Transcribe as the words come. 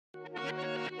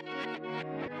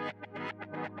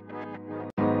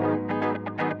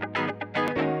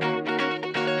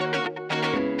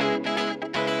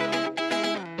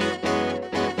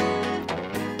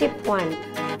one.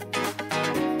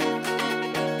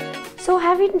 So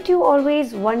haven't you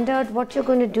always wondered what you're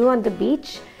going to do on the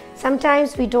beach?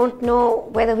 Sometimes we don't know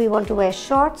whether we want to wear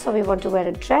shorts or we want to wear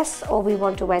a dress or we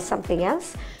want to wear something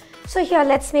else. So here,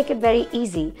 let's make it very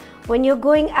easy. When you're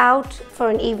going out for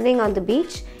an evening on the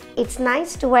beach, it's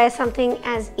nice to wear something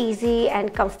as easy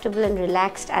and comfortable and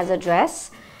relaxed as a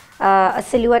dress. A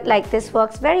silhouette like this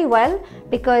works very well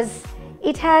because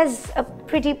it has a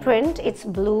pretty print, it's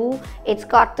blue, it's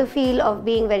got the feel of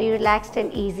being very relaxed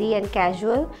and easy and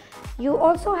casual. You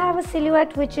also have a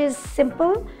silhouette which is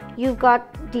simple. You've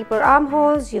got deeper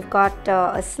armholes, you've got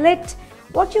a slit.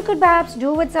 What you could perhaps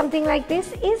do with something like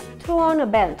this is throw on a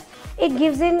belt. It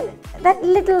gives in that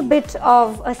little bit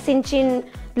of a cinch-in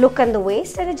look on the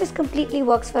waist, and it just completely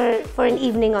works for an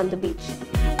evening on the beach.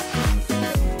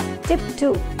 Tip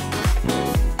 2.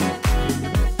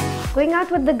 Going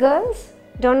out with the girls?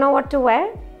 Don't know what to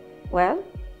wear? Well,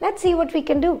 let's see what we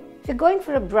can do. If you're going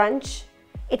for a brunch,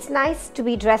 it's nice to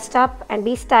be dressed up and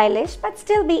be stylish, but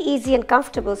still be easy and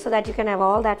comfortable so that you can have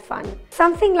all that fun.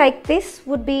 Something like this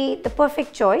would be the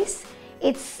perfect choice.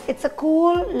 It's a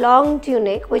cool long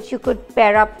tunic which you could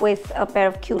pair up with a pair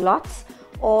of culottes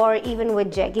or even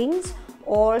with jeggings,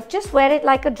 or just wear it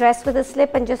like a dress with a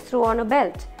slip and just throw on a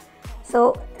belt.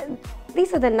 So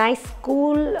these are the nice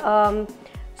cool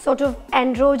sort of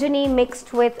androgyny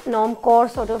mixed with normcore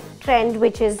sort of trend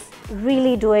which is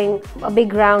really doing a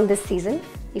big round this season.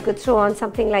 You could throw on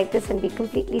something like this and be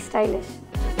completely stylish.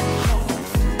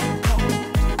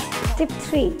 Tip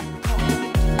 3.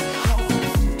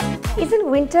 Isn't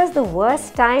winters the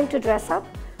worst time to dress up?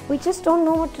 We just don't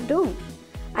know what to do.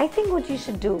 I think what you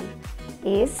should do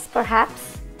is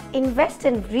perhaps invest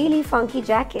in really funky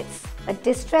jackets. A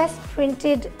distressed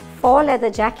printed faux leather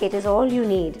jacket is all you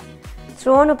need.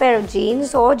 Throw on a pair of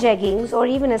jeans or jeggings or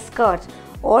even a skirt,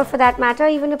 or for that matter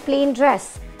even a plain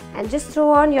dress, and just throw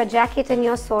on your jacket and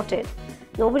you're sorted.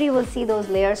 Nobody will see those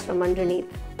layers from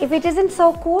underneath. If it isn't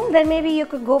so cool, then maybe you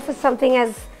could go for something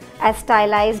as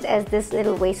stylized as this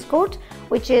little waistcoat,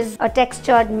 which is a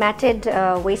textured matted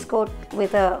waistcoat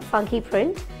with a funky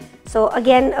print. So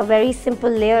again, a very simple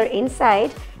layer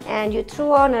inside, and you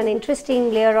throw on an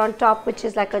interesting layer on top which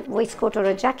is like a waistcoat or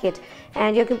a jacket,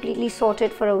 and you're completely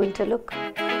sorted for a winter look.